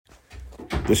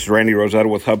This is Randy Rosetta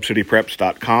with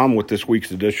HubCityPreps.com with this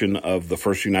week's edition of the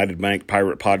First United Bank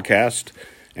Pirate Podcast.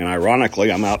 And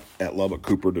ironically, I'm out at Lubbock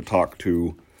Cooper to talk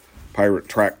to Pirate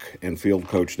track and field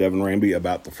coach Devin Ramby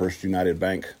about the First United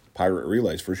Bank Pirate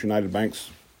Relays. First United Bank's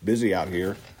busy out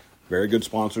here. Very good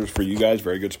sponsors for you guys,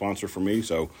 very good sponsor for me,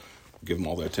 so give them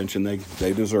all the attention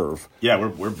they deserve. Yeah,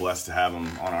 we're blessed to have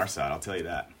them on our side, I'll tell you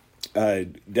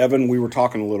that. Devin, we were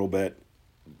talking a little bit.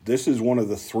 This is one of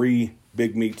the three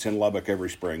big meets in Lubbock every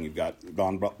spring. You've got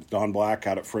Don Black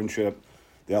out at Friendship,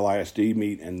 the LISD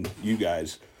meet, and you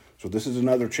guys. So this is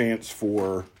another chance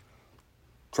for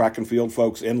track and field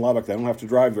folks in Lubbock. They don't have to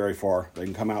drive very far. They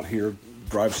can come out here,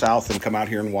 drive south, and come out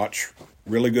here and watch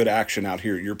really good action out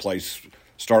here at your place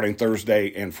starting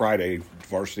Thursday and Friday,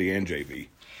 varsity and JV.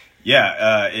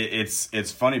 Yeah,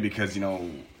 it's funny because,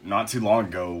 not too long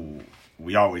ago,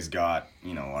 we always got,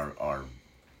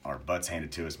 our butts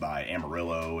handed to us by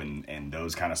Amarillo and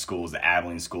those kind of schools, the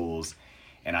Abilene schools.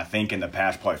 And I think in the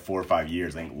past probably 4 or 5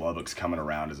 years, I think Lubbock's coming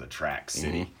around as a track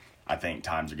city. Mm-hmm. I think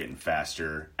times are getting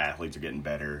faster, athletes are getting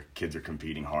better, kids are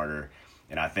competing harder.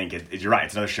 And I think you're right,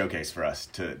 it's another showcase for us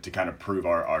to kind of prove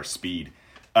our speed.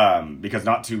 Because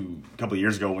a couple of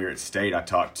years ago when we were at State, I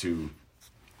talked to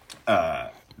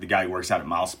the guy who works out at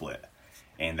Mile Split.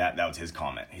 And that was his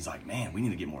comment. He's like, man, we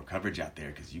need to get more coverage out there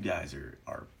because you guys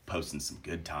are posting some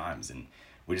good times. And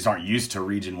we just aren't used to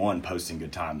Region 1 posting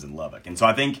good times in Lubbock. And so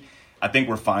I think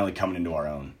we're finally coming into our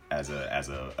own as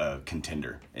a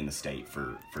contender in the state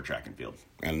for track and field.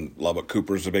 And Lubbock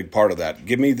Cooper is a big part of that.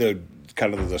 Give me the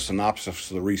kind of the synopsis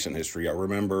of the recent history. I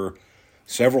remember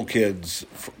several kids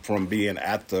from being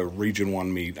at the Region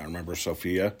 1 meet. I remember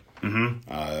Sophia,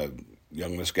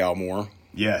 young Miss Galmore.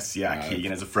 Yes, yeah,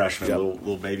 Keegan is a freshman, yep.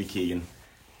 little baby Keegan.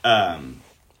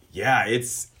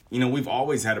 It's, we've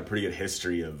always had a pretty good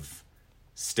history of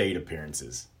state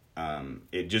appearances.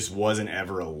 It just wasn't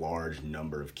ever a large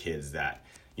number of kids that,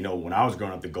 when I was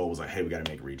growing up, the goal was like, hey, we got to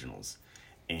make regionals.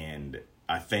 And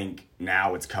I think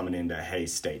now it's coming into, hey,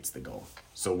 state's the goal.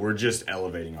 So we're just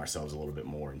elevating ourselves a little bit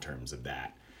more in terms of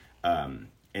that.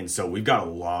 And so we've got a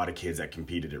lot of kids that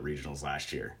competed at regionals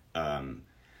last year.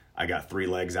 I got 3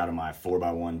 legs out of my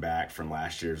 4x1 back from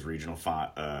last year's regional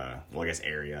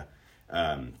area.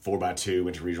 4x2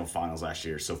 went to regional finals last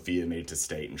year. Sophia made it to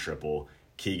state and triple.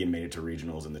 Keegan made it to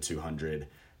regionals in the 200.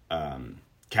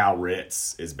 Cal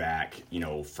Ritz is back,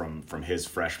 from his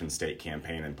freshman state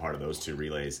campaign and part of those 2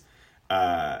 relays.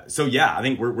 I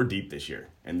think we're deep this year.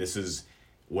 And this is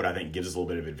what I think gives us a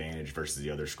little bit of advantage versus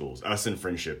the other schools. Us and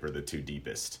Friendship are the 2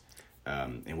 deepest.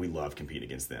 And we love competing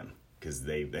against them because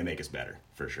they make us better,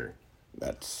 for sure.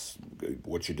 That's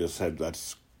what you just said.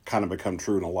 That's kind of become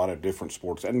true in a lot of different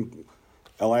sports. And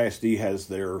LISD has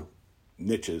their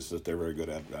niches that they're very good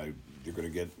at. You're going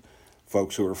to get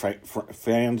folks who are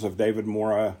fans of David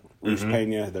Mora, Reese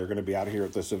Pena. They're going to be out here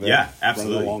at this event. Yeah,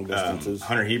 absolutely. Running the long distances.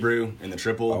 Hunter Hebrew in the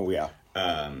triple. Oh, yeah.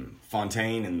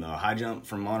 Fontaine in the high jump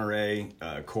from Monterey.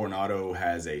 Coronado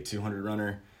has a 200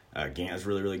 runner. Gant is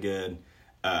really, really good.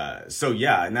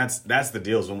 And that's the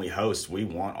deal is when we host, we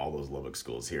want all those Lubbock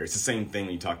schools here. It's the same thing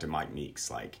when you talk to Mike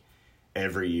Meeks. Like,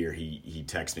 every year he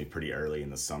texts me pretty early in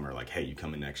the summer, like, hey, you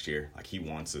coming next year? Like, he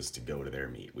wants us to go to their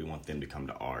meet. We want them to come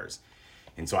to ours.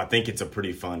 And so I think it's a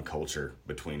pretty fun culture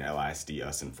between LISD,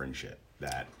 us, and Friendship,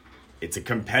 that it's a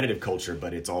competitive culture,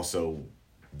 but it's also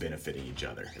benefiting each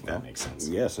other, if that makes sense.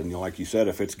 Yes, and like you said,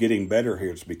 if it's getting better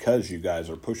here, it's because you guys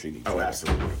are pushing each other. Oh,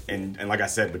 absolutely. And like I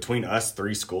said, between us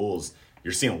 3 schools,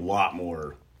 you're seeing a lot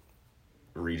more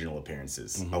regional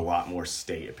appearances, a lot more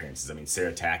state appearances. I mean,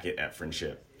 Sarah Tackett at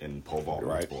Friendship in pole vault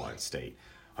at state.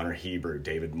 Hunter Hebrew,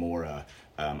 David Mora,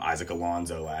 Isaac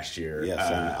Alonzo last year.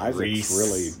 Yes, and Isaac's Reese,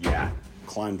 really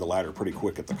climbed the ladder pretty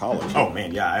quick at the college. Oh,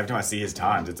 man, yeah. Every time I see his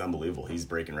times, it's unbelievable. He's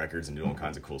breaking records and doing all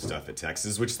kinds of cool stuff at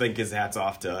Texas, which I think is hats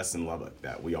off to us in Lubbock,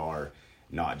 that we are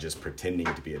not just pretending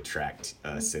to be a track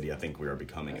city. I think we are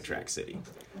becoming a track city.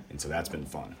 And so that's been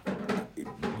fun.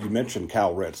 You mentioned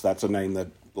Cal Ritz. That's a name that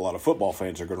a lot of football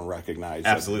fans are going to recognize.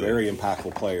 Absolutely. A very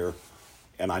impactful player.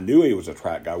 And I knew he was a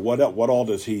track guy. What all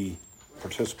does he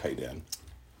participate in?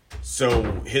 So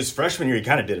his freshman year, he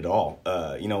kind of did it all.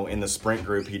 In the sprint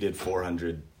group, he did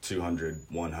 400, 200,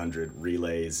 100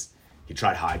 relays. He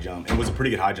tried high jump and was a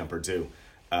pretty good high jumper too.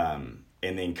 And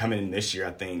then coming in this year,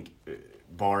 I think,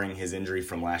 barring his injury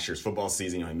from last year's football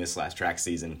season, he missed last track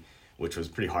season, which was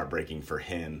pretty heartbreaking for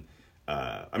him.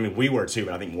 We were too,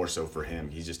 but I think more so for him.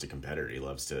 He's just a competitor. He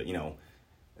loves to,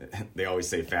 they always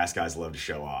say fast guys love to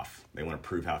show off. They want to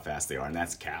prove how fast they are, and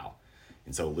that's Cal.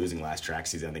 And so losing last track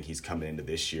season, I think he's coming into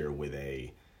this year with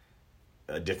a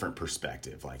different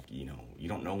perspective. Like, you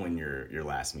don't know when your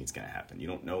last meet's going to happen. You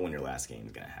don't know when your last game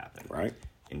is going to happen. Right.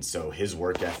 And so his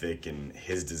work ethic and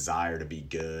his desire to be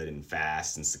good and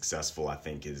fast and successful, I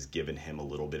think, has given him a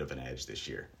little bit of an edge this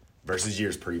year versus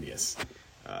years previous.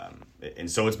 And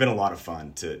so it's been a lot of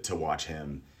fun to watch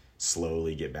him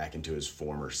slowly get back into his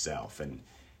former self. And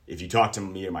if you talk to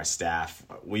me or my staff,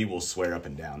 we will swear up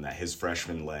and down that his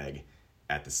freshman leg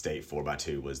at the state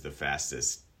 4x2 was the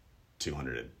fastest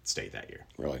 200 at state that year.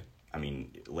 Really? I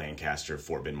mean, Lancaster,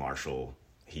 Fort Bend Marshall,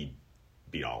 he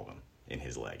beat all of them in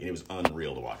his leg. And it was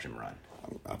unreal to watch him run.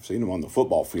 I've seen him on the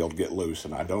football field get loose,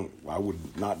 and I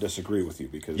would not disagree with you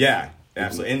because... Yeah,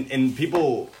 absolutely. And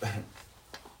people,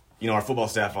 our football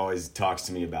staff always talks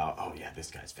to me about, oh yeah, this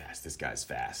guy's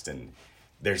fast. And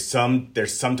there's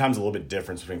sometimes a little bit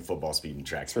difference between football speed and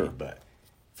track speed, but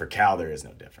for Cal, there is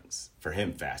no difference. For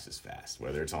him, fast is fast.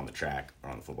 Whether it's on the track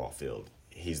or on the football field,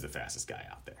 he's the fastest guy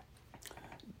out there.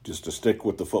 Just to stick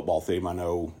with the football theme,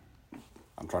 I'm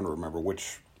trying to remember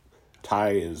which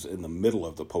Ty is in the middle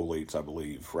of the Polites, I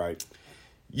believe, right?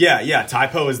 Yeah.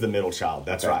 Typo is the middle child.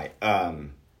 That's right.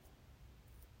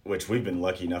 Which we've been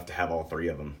lucky enough to have all three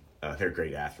of them. They're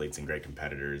great athletes and great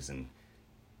competitors. And,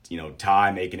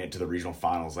 Ty making it to the regional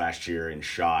finals last year in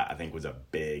shot, I think was a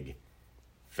big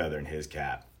feather in his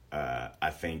cap. I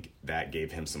think that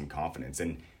gave him some confidence.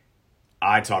 And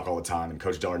I talk all the time, and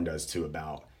Coach Darden does too,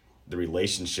 about the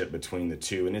relationship between the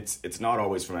two. And it's not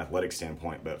always from an athletic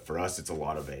standpoint, but for us, it's a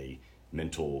lot of a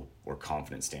mental or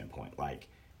confidence standpoint. Like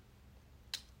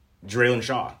Draylen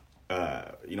Shaw,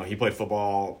 he played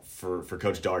football for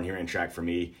Coach Darden. He ran track for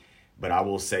me, but I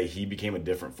will say he became a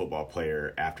different football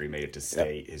player after he made it to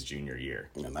state his junior year.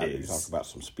 And now you talk about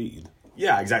some speed.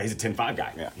 Yeah, exactly. He's a 10.5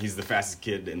 guy. Yeah. He's the fastest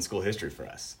kid in school history for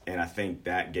us. And I think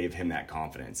that gave him that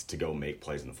confidence to go make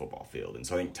plays in the football field. And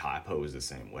so I think Typo is the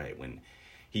same way. When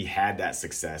he had that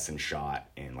success and shot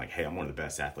and like, hey, I'm one of the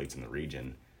best athletes in the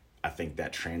region, I think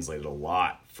that translated a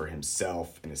lot for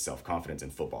himself and his self-confidence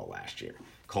in football last year.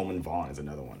 Coleman Vaughn is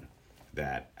another one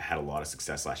that had a lot of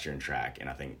success last year in track, and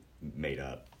I think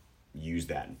used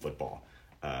that in football.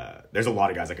 There's a lot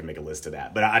of guys I can make a list of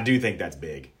that, but I do think that's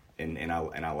big, and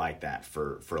I like that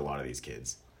for a lot of these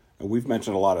kids. And we've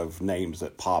mentioned a lot of names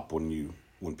that pop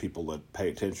when people that pay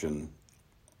attention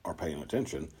are paying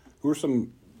attention. Who are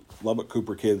some Lubbock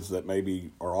Cooper kids that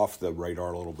maybe are off the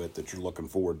radar a little bit that you're looking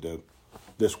forward to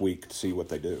this week to see what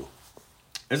they do?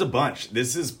 There's a bunch.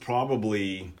 This is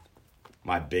probably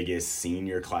my biggest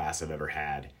senior class I've ever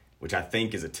had, which I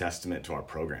think is a testament to our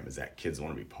program, is that kids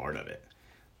want to be part of it.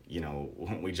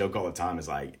 We joke all the time, is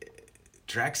like,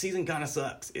 track season kind of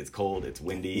sucks. It's cold, it's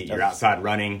windy, you're outside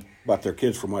running. But they're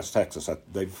kids from West Texas.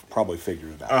 They've probably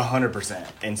figured it out. 100%.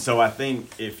 And so I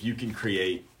think if you can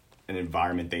create an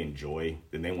environment they enjoy,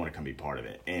 then they want to come be part of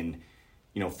it. And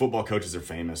football coaches are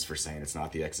famous for saying it's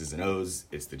not the X's and O's,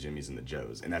 it's the Jimmies and the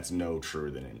Joes. And that's no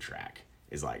truer than in track.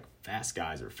 Is like, fast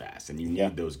guys are fast, and you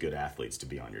need those good athletes to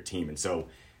be on your team. And so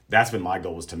that's been my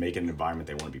goal, is to make it an environment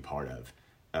they want to be part of.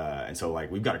 And so,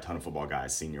 like, we've got a ton of football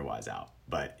guys senior-wise out.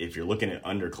 But if you're looking at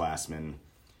underclassmen,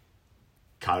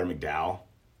 Kyler McDowell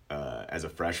as a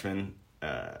freshman,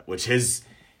 which his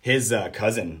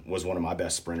cousin was one of my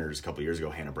best sprinters a couple years ago,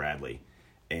 Hannah Bradley.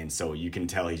 And so you can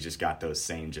tell he's just got those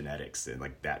same genetics, and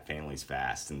like that family's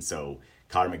fast. And so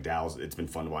Kyler McDowell's, it's been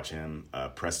fun to watch him.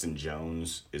 Preston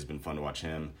Jones has been fun to watch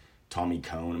him. Tommy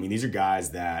Cone. I mean, these are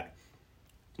guys that,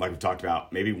 like we've talked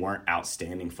about, maybe weren't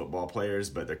outstanding football players,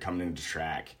 but they're coming into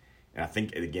track. And I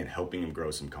think, again, helping them grow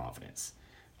some confidence.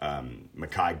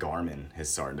 Makai Garman is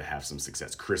starting to have some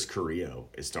success. Chris Carrillo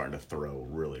is starting to throw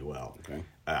really well. Okay.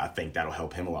 I think that'll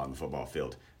help him a lot on the football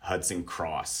field. Hudson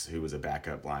Cross, who was a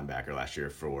backup linebacker last year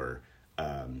for,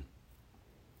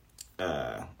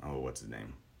 what's his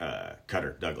name?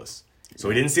 Cutter Douglas. So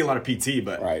we didn't see a lot of PT,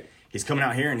 but he's coming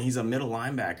out here and he's a middle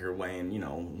linebacker weighing,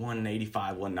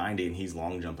 185, 190, and he's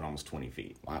long jumping almost 20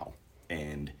 feet. Wow.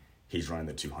 And he's running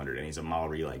the 200, and he's a mile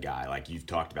relay guy, like you've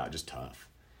talked about, just tough.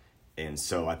 And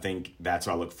so I think that's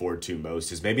what I look forward to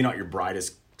most, is maybe not your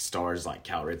brightest stars like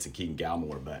Cal Ritz and Keegan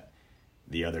Galmore, but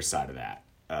the other side of that.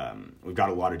 We've got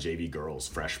a lot of JV girls,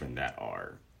 freshmen, that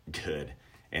are good,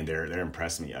 and they're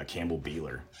impressing me. Campbell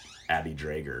Beeler, Abby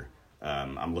Drager.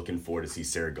 I'm looking forward to see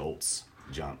Sarah Goltz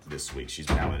jump this week. She's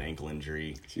been out with an ankle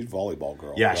injury. She's a volleyball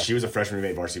girl. Yeah, she was a freshman who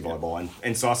made varsity volleyball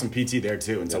and saw some PT there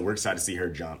too. And so we're excited to see her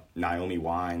jump. Naomi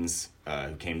Wines,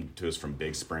 who came to us from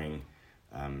Big Spring,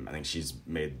 I think she's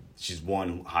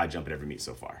won high jump at every meet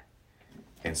so far.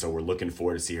 And so we're looking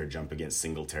forward to see her jump against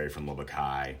Singletary from Lubbock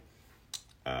High.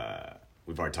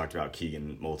 We've already talked about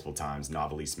Keegan multiple times.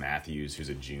 Novelise Matthews, who's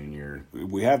a junior.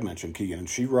 We have mentioned Keegan.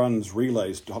 She runs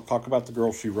relays. Talk about the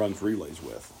girl she runs relays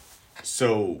with.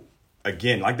 So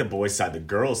again, like the boys' side, the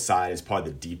girls' side is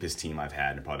probably the deepest team I've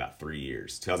had in probably about 3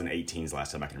 years. 2018 is the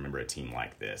last time I can remember a team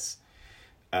like this.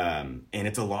 And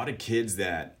it's a lot of kids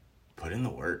that put in the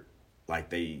work.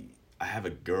 Like I have a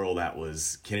girl that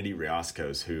was Kennedy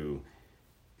Rioscos who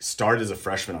started as a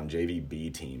freshman on JV B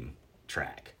team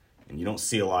track. And you don't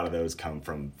see a lot of those come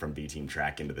from B team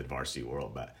track into the varsity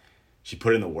world, but she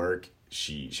put in the work.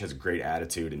 She has a great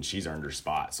attitude and she's earned her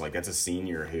spot. So like that's a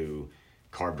senior who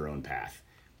carved her own path.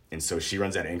 And so she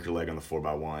runs that anchor leg on the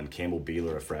 4x1. Campbell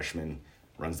Beeler, a freshman,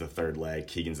 runs the third leg.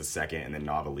 Keegan's the second. And then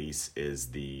Novelise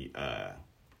is the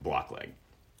block leg.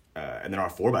 And then our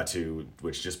 4x2,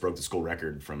 which just broke the school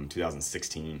record from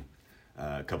 2016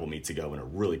 a couple meets ago in a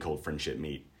really cold friendship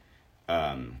meet.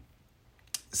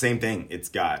 Same thing. It's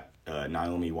got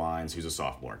Naomi Wines, who's a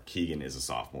sophomore. Keegan is a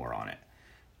sophomore on it.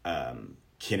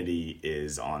 Kennedy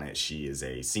is on it. She is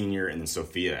a senior. And then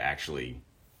Sophia actually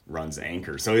runs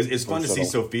anchor. So it's fun to see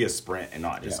Sophia sprint and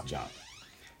not just jump.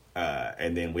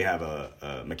 And then we have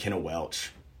a McKenna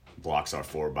Welch blocks our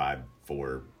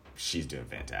 4x4. She's doing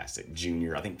fantastic.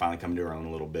 Junior, I think, finally coming to her own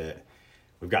a little bit.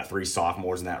 We've got 3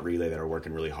 sophomores in that relay that are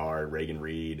working really hard. Reagan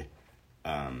Reed.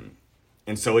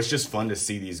 And so it's just fun to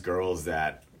see these girls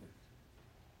that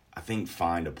I think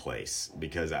find a place,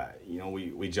 because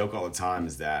we joke all the time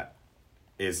is that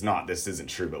this isn't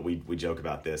true, but we joke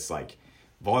about this, like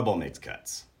volleyball makes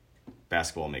cuts,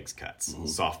 basketball makes cuts,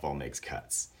 softball makes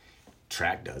cuts,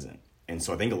 track doesn't. And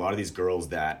so I think a lot of these girls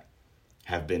that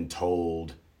have been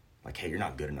told like, hey, you're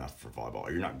not good enough for volleyball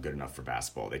or you're not good enough for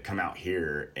basketball, they come out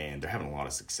here and they're having a lot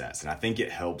of success. And I think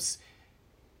it helps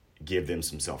give them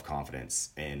some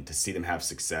self-confidence, and to see them have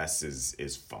success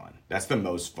is fun. That's the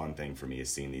most fun thing for me,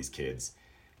 is seeing these kids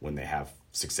when they have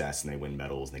success and they win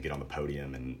medals and they get on the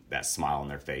podium and that smile on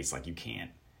their face. Like you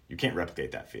can't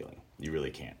replicate that feeling. You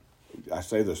really can't. I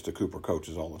say this to Cooper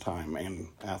coaches all the time and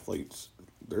athletes.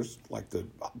 There's like the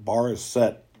bar is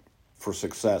set for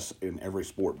success in every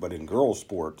sport, but in girls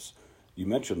sports, you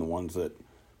mentioned the ones that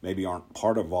maybe aren't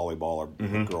part of volleyball or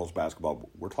girls basketball.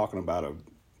 We're talking about a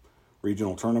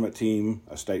regional tournament team,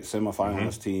 a state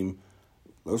semifinalist team.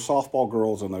 Those softball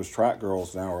girls and those track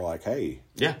girls now are like, hey,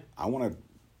 I want to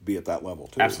be at that level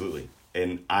too. Absolutely.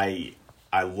 And I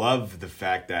love the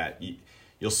fact that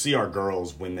you'll see our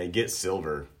girls when they get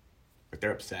silver, but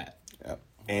they're upset. Yep.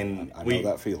 And I know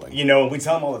that feeling. We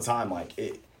tell them all the time, like,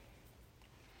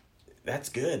 that's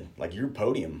good. Like, you're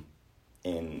podium.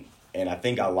 And I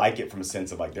think I like it from a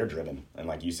sense of, like, they're driven. And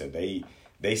like you said,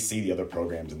 they see the other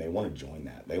programs and they want to join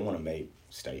that. They want to make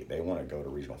state. They want to go to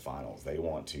regional finals. They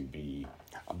want to be...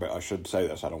 I should say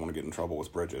this. I don't want to get in trouble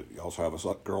with Bridget. You also have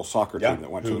a girls soccer team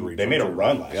that went to the regional. They made a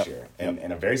run last year, and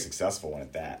a very successful one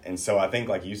at that. And so I think,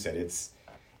 like you said, it's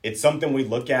something we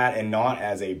look at, and not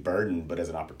as a burden, but as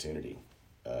an opportunity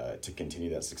to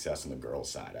continue that success on the girls'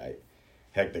 side.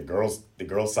 The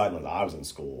girls' side when I was in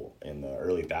school in the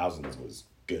early 2000s was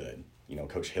good.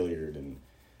 Coach Hilliard and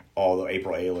all the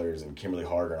April Ehlers and Kimberly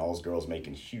Harder and all those girls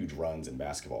making huge runs in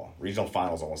basketball. Regional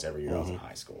finals almost every year I was in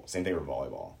high school. Same thing with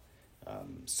volleyball.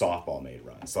 Softball made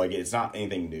runs. So it's not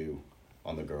anything new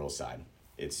on the girls' side.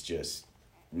 It's just,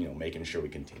 making sure we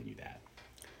continue that.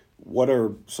 What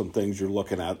are some things you're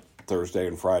looking at Thursday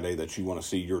and Friday that you want to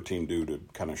see your team do to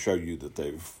kind of show you that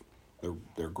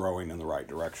they're growing in the right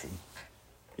direction?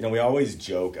 We always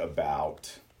joke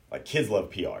about, like, kids love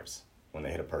PRs when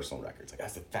they hit a personal record. It's like,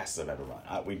 that's the fastest I've ever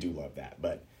run. We do love that.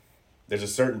 But there's a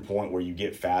certain point where you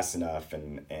get fast enough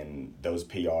and those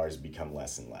PRs become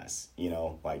less and less.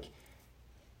 Like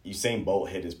Usain Bolt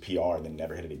hit his PR and then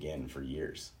never hit it again for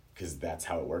years, because that's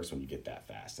how it works when you get that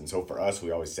fast. And so for us, we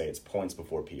always say it's points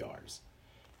before PRs.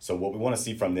 So what we want to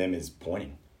see from them is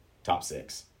pointing, top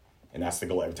 6. And that's the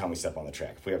goal every time we step on the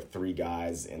track. If we have 3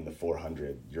 guys in the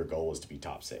 400, your goal is to be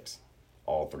top 6.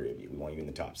 All 3 of you. We want you in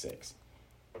the top 6.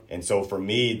 And so for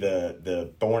me,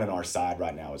 the thorn in our side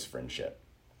right now is friendship.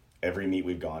 Every meet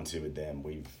we've gone to with them,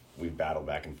 we've battled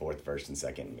back and forth first and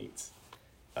second meets.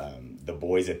 The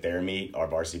boys at their meet, our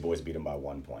varsity boys beat them by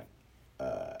 1 point.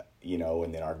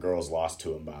 And then our girls lost to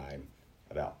them by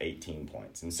about 18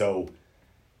 points. And so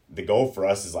the goal for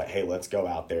us is like, hey, let's go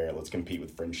out there. Let's compete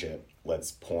with friendship.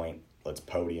 Let's point. Let's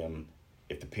podium.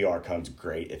 If the PR comes,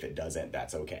 great. If it doesn't,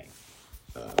 that's okay.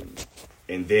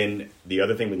 And then the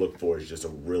other thing we look for is just a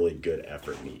really good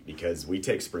effort meet, because we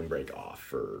take spring break off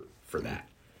for that.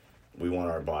 We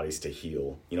want our bodies to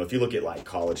heal. If you look at like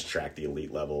college track, the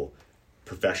elite level,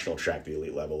 professional track, the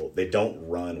elite level, they don't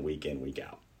run week in, week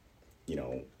out.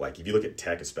 Like if you look at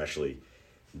tech especially,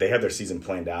 they have their season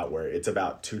planned out where it's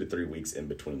about 2 to 3 weeks in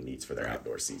between meets for their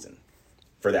outdoor season.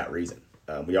 For that reason,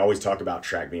 we always talk about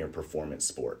track being a performance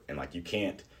sport, and like you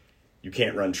can't You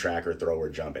can't run track or throw or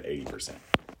jump at 80%.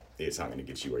 It's not going to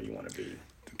get you where you want to be.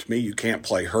 To me, you can't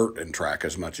play hurt in track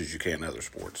as much as you can in other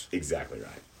sports. Exactly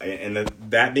right. And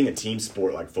that being a team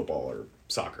sport like football or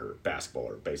soccer or basketball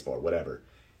or baseball or whatever,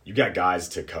 you got guys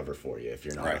to cover for you if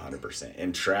you're not 100%.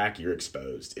 In track, you're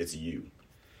exposed. It's you.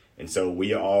 And so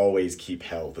we always keep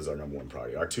health as our number one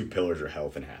priority. Our two pillars are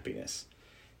health and happiness.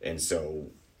 And so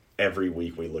every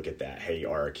week we look at that. Hey,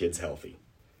 are our kids healthy?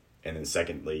 And then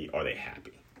secondly, are they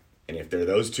happy? And if they're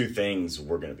those two things,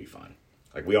 we're going to be fine.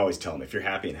 Like we always tell them, if you're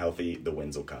happy and healthy, the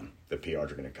wins will come. The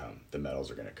PRs are going to come. The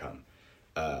medals are going to come.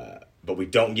 But we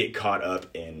don't get caught up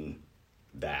in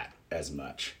that as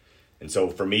much. And so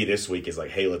for me this week is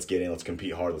like, hey, let's get in. Let's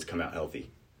compete hard. Let's come out healthy.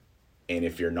 And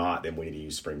if you're not, then we need to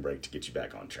use spring break to get you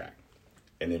back on track.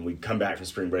 And then we come back from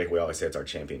spring break. We always say it's our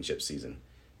championship season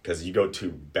because you go to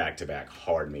back-to-back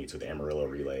hard meets with Amarillo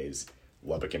Relays,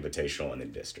 Lubbock Invitational, and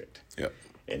then District. Yep.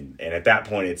 And at that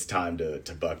point, it's time to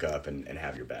buck up and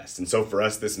have your best. And so for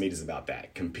us, this meet is about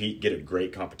that. Compete, get a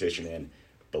great competition in,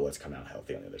 but let's come out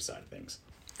healthy on the other side of things.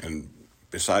 And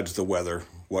besides the weather,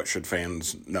 what should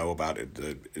fans know about it?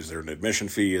 Is there an admission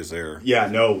fee? Is there? Yeah,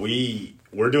 no,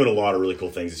 we're doing a lot of really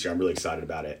cool things this year. I'm really excited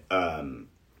about it.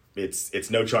 It's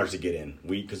no charge to get in.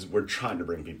 Because we're trying to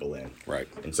bring people in. Right.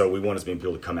 And so we want as many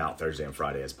people to come out Thursday and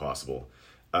Friday as possible.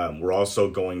 We're also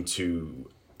going to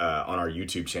on our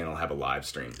YouTube channel have a live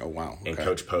stream. Oh, wow. Okay. And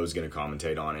Coach Poe's going to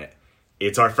commentate on it.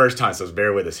 It's our first time, so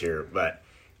bear with us here. But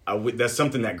that's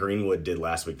something that Greenwood did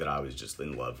last week that I was just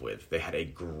in love with. They had a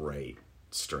great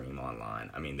stream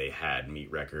online. I mean, they had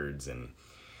meet records, and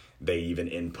they even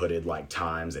inputted like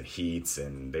times and heats,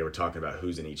 and they were talking about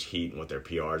who's in each heat and what their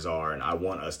PRs are. And I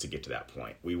want us to get to that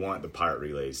point. We want the Pirate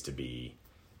Relays to be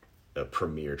a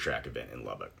premier track event in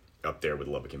Lubbock, up there with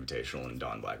Lubbock Invitational and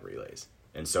Don Black Relays.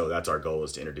 And so that's our goal,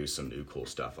 is to introduce some new cool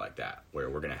stuff like that, where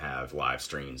we're going to have live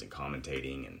streams and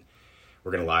commentating, and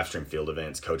we're going to live stream field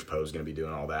events. Coach Poe's going to be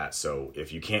doing all that. So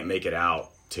if you can't make it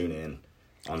out, tune in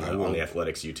on the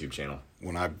Athletics YouTube channel.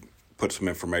 When I put some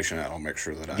information out, I'll make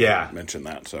sure that I mention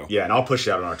that. So yeah, and I'll push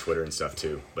it out on our Twitter and stuff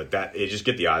too. But it just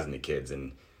get the eyes on the kids,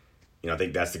 and I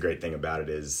think that's the great thing about it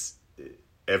is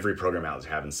every program out is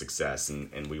having success,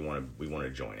 and we want to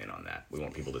join in on that. We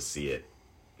want people to see it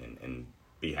and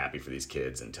be happy for these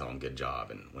kids and tell them good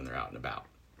job and when they're out and about.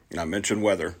 I mentioned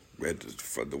weather.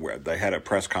 They had a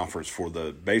press conference for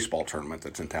the baseball tournament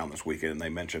that's in town this weekend, and they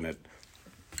mentioned it.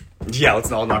 Yeah,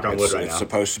 let's all knock on wood right now. It's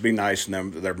supposed to be nice,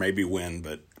 and there may be wind,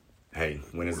 but hey,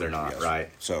 when is there not,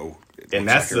 right? So, and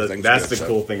that's the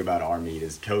cool thing about our meet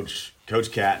is Coach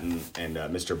Catton and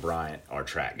Mr. Bryant are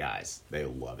track guys. They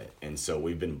love it, and so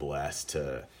we've been blessed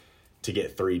to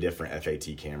get 3 different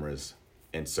FAT cameras.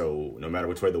 And so no matter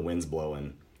which way the wind's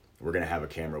blowing, we're going to have a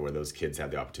camera where those kids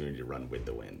have the opportunity to run with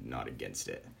the wind, not against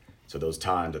it. So those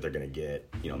times that they're going to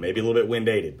get, maybe a little bit wind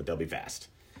aided, but they'll be fast.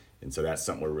 And so that's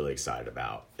something we're really excited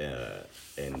about.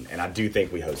 And I do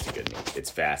think we host a good meet. It's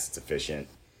fast, it's efficient.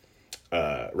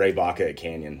 Ray Baca at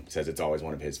Canyon says it's always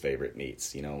one of his favorite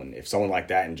meets, and if someone like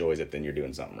that enjoys it, then you're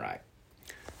doing something right.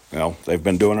 Well, they've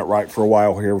been doing it right for a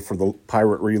while here for the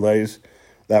Pirate Relays.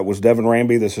 That was Devin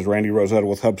Ramby. This is Randy Rosetta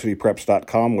with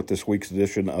HubCityPreps.com with this week's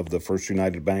edition of the First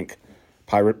United Bank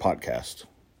Pirate Podcast.